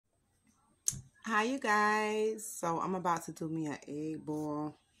Hi you guys. So I'm about to do me an egg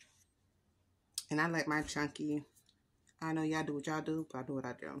boil. And I like my chunky. I know y'all do what y'all do, but I do what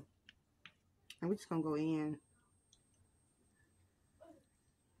I do. And we're just gonna go in.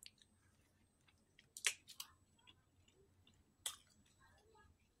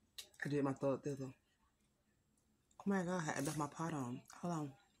 I did my throat thistle. Oh my god, I left my pot on. Hold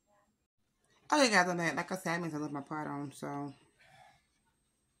on. Okay guys, I'm back. Like I said, I meant to left my pot on, so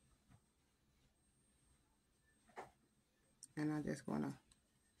and I'm just gonna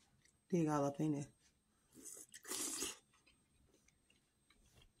dig all up in it.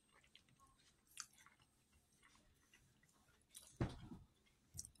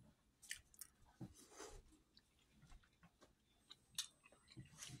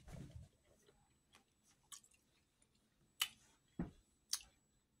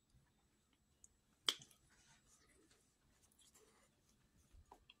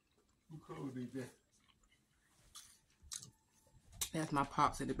 That's my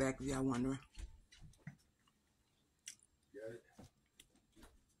pops in the back if y'all wondering.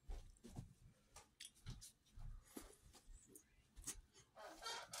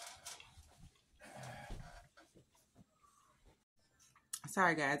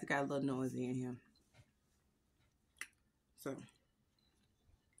 Sorry guys, it got a little noisy in here. So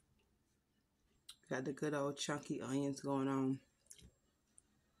got the good old chunky onions going on.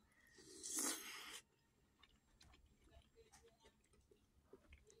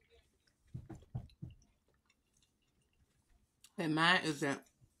 And mine is in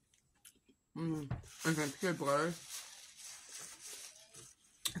pure butter.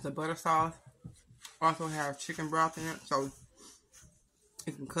 It's a butter sauce. Also have chicken broth in it, so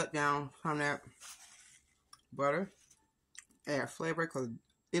you can cut down from that butter, add flavor, because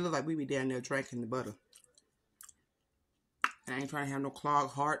it looks like we be down there drinking the butter. And I ain't trying to have no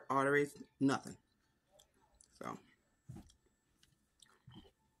clogged heart, arteries, nothing. So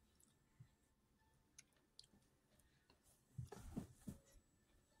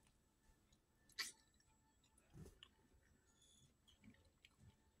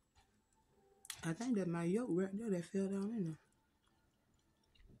I think that my yolk right there that fell down in there.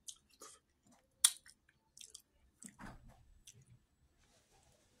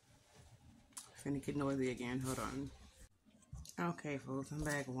 Finna get noisy again. Hold on. Okay, folks, I'm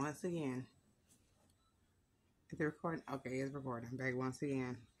back once again. Is it recording? Okay, it's recording. I'm back once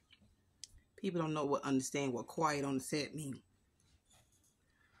again. People don't understand what quiet on the set means.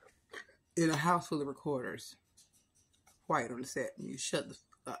 In a house full of recorders, quiet on the set means shut the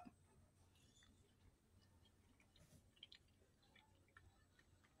fuck up.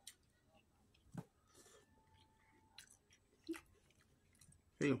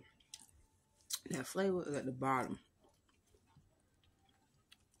 See, that flavor is at the bottom.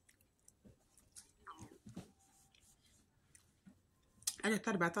 I just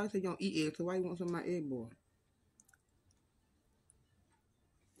thought about it. I thought you said you don't eat eggs, so why you want some of my egg boil?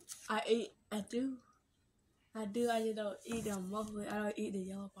 I do. I just don't eat them mostly. I don't eat the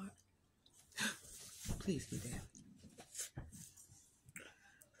yellow part. Please do that.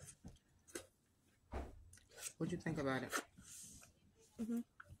 What'd you think about it?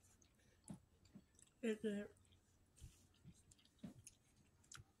 It's good.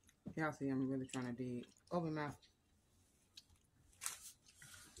 Y'all see I'm really trying to dig. Open mouth.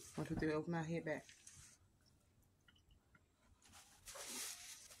 1, 2, 3, open my head back.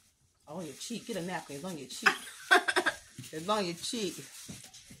 Oh, your cheek. Get a napkin. It's on your cheek. It's on your cheek.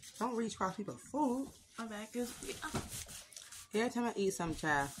 Don't reach across people's food. My back is... Every time I eat something,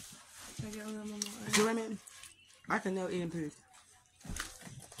 child. I get a little more. You know what I mean? I can never eat in peace.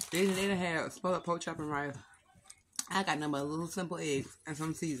 They didn't have spoiled up pork chop and rice. I got nothing but little simple eggs and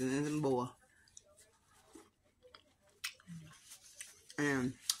some seasoning and boil.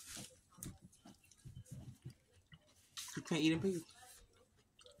 And you can't eat in peace.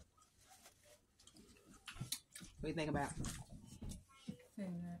 What do you think about it?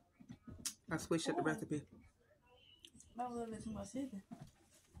 I switched up the recipe. I love it too much seasoning.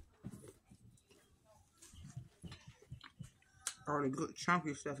 All the good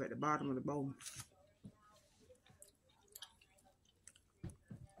chunky stuff at the bottom of the bowl.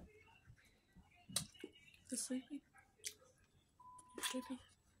 It's sleepy. Sleepy.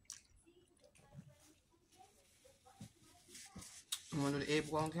 You want to do the egg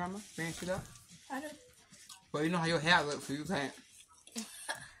boil on camera? Finish it up? I do. Well, you know how your hair looks, so you can't.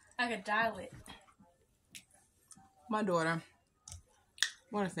 I could dial it. My daughter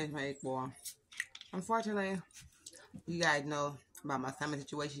want to finish my egg boil. Unfortunately, you guys know about my family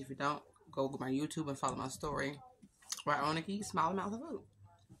situation. If you don't, go to my YouTube and follow my story. Where I only eat small amounts of food.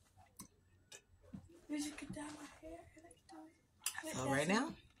 just get down my hair and I can do it. So right now,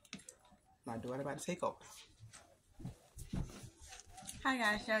 my daughter about to take over. Hi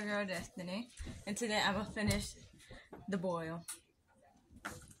guys, your girl Destiny, and today I'm gonna finish the boil.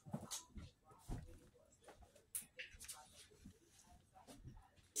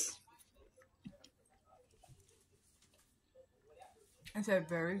 It's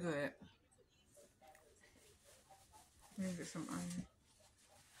very good. Let me get some onion.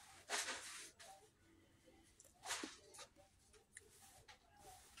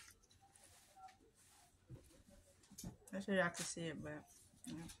 I'm sure y'all can see it, but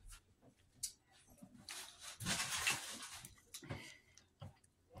yeah.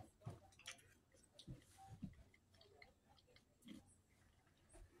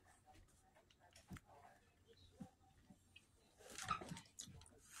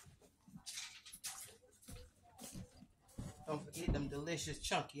 Don't forget them delicious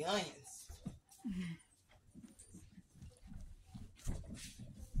chunky onions.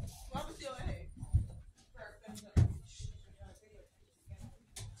 What was your egg?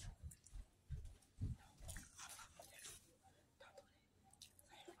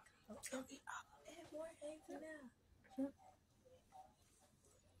 Add more eggs in there.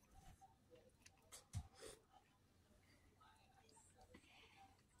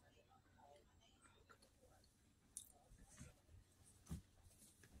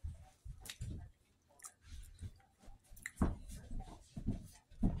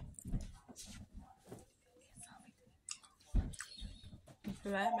 Be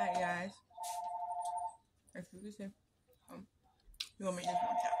right back, guys. If you can see, you want me to make this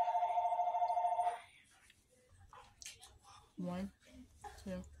one chop. 1,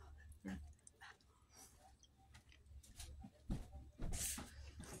 2, 3.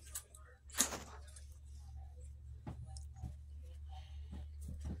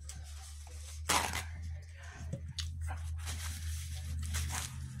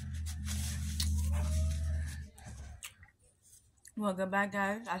 Well, goodbye,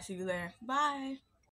 guys. I'll see you later. Bye.